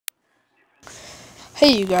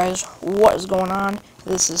Hey you guys, what is going on?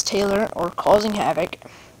 This is Taylor, or Causing Havoc,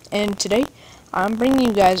 and today I'm bringing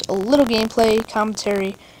you guys a little gameplay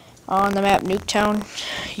commentary on the map Nuketown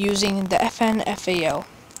using the FNFAL.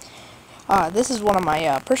 This is one of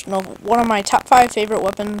my top 5 favorite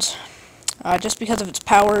weapons, just because of its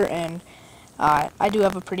power, and I do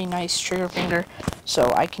have a pretty nice trigger finger,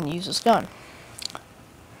 so I can use this gun.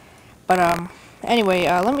 But anyway,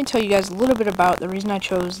 let me tell you guys a little bit about the reason I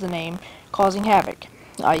chose the name Causing Havoc.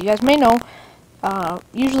 You guys may know,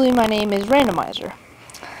 usually my name is Randomizer,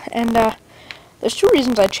 and there's two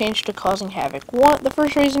reasons I changed to Causing Havoc. The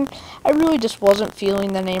first reason, I really just wasn't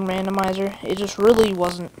feeling the name Randomizer. It just really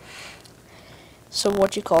wasn't, so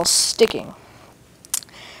what you call, sticking.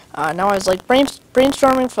 Now I was like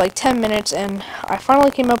brainstorming for like 10 minutes, and I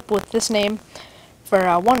finally came up with this name for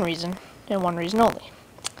one reason, and one reason only.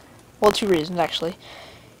 Well, two reasons actually.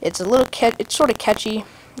 It's it's sort of catchy,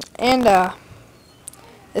 and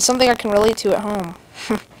it's something I can relate to at home.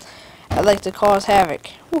 I'd like to cause havoc.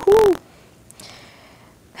 Woohoo!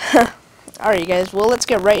 Alright, you guys. Well, let's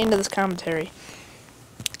get right into this commentary.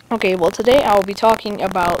 Okay. Well, today I will be talking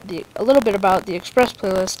about a little bit about the Express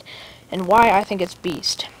playlist and why I think it's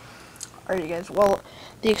beast. Alright, you guys. Well,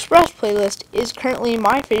 the Express playlist is currently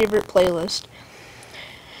my favorite playlist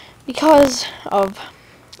because of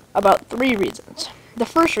about 3 reasons. The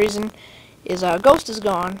first reason is Ghost is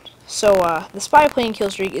gone, so the spy plane kill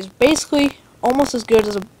streak is basically almost as good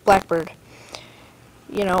as a Blackbird.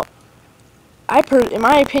 You know, in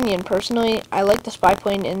my opinion, personally, I like the spy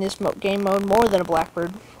plane in this game mode more than a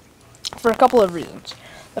Blackbird for a couple of reasons.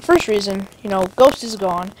 The first reason, you know, Ghost is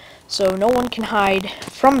gone, so no one can hide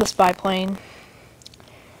from the spy plane,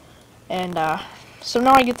 and so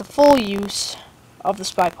now I get the full use of the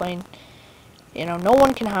spy plane. You know, no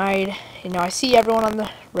one can hide. You know, I see everyone on the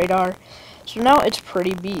radar. So now it's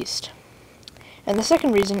pretty beast. And the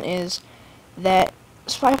second reason is that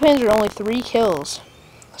spy planes are only 3 kills.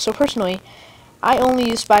 So personally, I only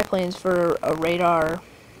use spy planes for a radar,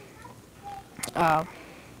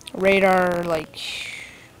 like,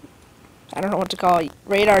 I don't know what to call it,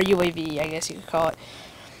 radar UAV, I guess you could call it.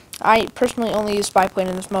 I personally only use spy plane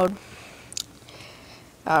in this mode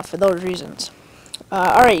for those reasons.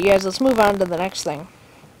 Alright, you guys, let's move on to the next thing.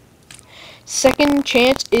 Second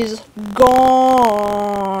chance is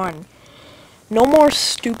gone. No more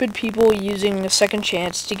stupid people using the second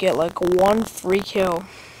chance to get like 1 free kill.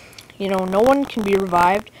 You know, no one can be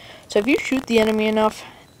revived. So if you shoot the enemy enough,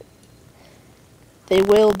 they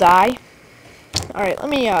will die. Alright, let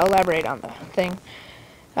me elaborate on the thing.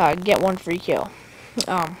 Get 1 free kill.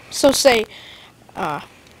 So say,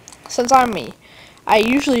 since I'm me, I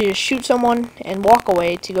usually just shoot someone and walk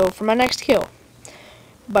away to go for my next kill.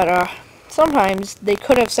 But sometimes they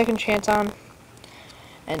could have second chance on,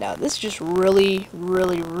 and this just really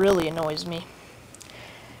annoys me.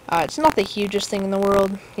 It's not the hugest thing in the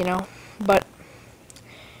world, you know, but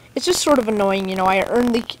it's just sort of annoying. You know, I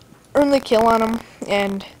earn the kill on them,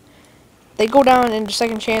 and they go down into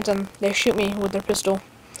second chance and they shoot me with their pistol.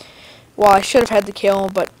 Well, I should have had the kill,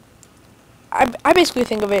 but I basically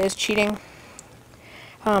think of it as cheating.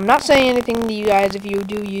 I'm not saying anything to you guys if you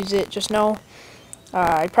do use it. Just know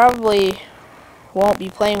I probably won't be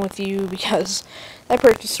playing with you because that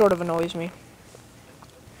perk just sort of annoys me.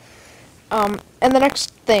 And the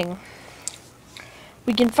next thing,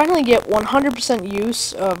 we can finally get 100%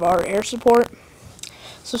 use of our air support.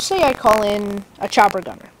 So say I call in a chopper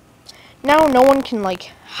gunner. Now no one can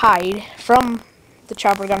like hide from the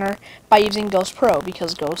chopper gunner by using Ghost Pro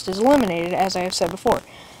because Ghost is eliminated, as I have said before.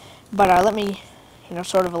 But let me, you know,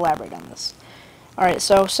 sort of elaborate on this. Alright,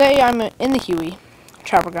 so say I'm in the Huey,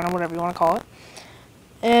 chopper gunner, whatever you want to call it,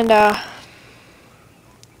 and I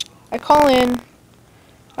call in,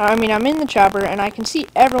 I'm in the chopper, and I can see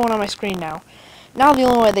everyone on my screen now. Now the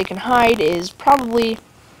only way they can hide is probably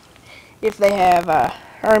if they have,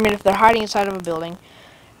 if they're hiding inside of a building.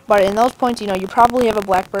 But in those points, you know, you probably have a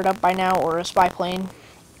Blackbird up by now, or a spy plane.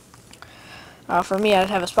 For me, I'd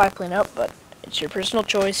have a spy plane up, but it's your personal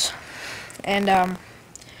choice. And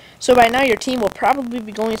so by now your team will probably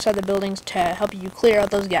be going inside the buildings to help you clear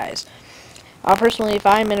out those guys. Personally, if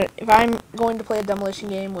I'm going to play a demolition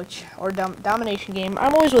game, or domination game,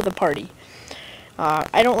 I'm always with a party.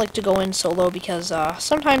 I don't like to go in solo because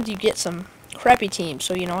sometimes you get some crappy teams.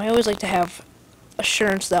 So you know, I always like to have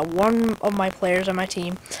assurance that one of my players on my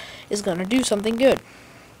team is gonna do something good.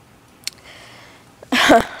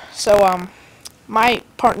 So my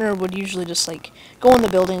partner would usually just like go in the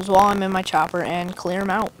buildings while I'm in my chopper and clear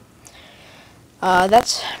them out.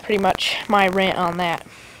 That's pretty much my rant on that.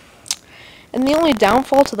 And the only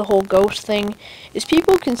downfall to the whole Ghost thing is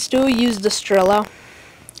people can still use the Strela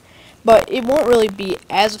but it won't really be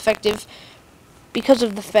as effective because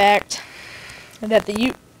of the fact that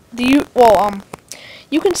you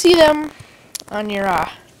can see them on your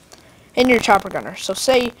in your chopper gunner. So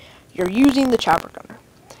say you're using the chopper gunner,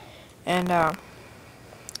 and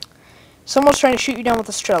someone's trying to shoot you down with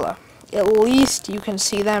a Strela. At least you can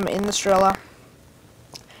see them in the Strela,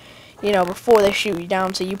 you know, before they shoot you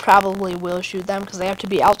down. So you probably will shoot them because they have to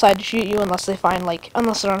be outside to shoot you, unless they find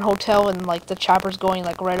unless they're on hotel and like the chopper's going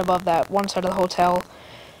like right above that one side of the hotel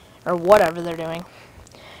or whatever they're doing,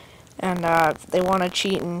 and they want to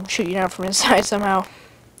cheat and shoot you down from inside somehow.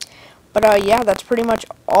 But yeah, that's pretty much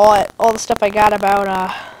all the stuff I got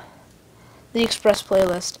about the Express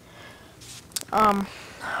playlist.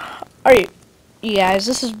 Alright, you guys,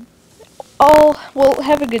 this is all. Well,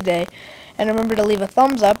 have a good day, and remember to leave a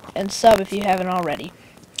thumbs up and sub if you haven't already.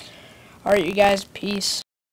 Alright, you guys, peace.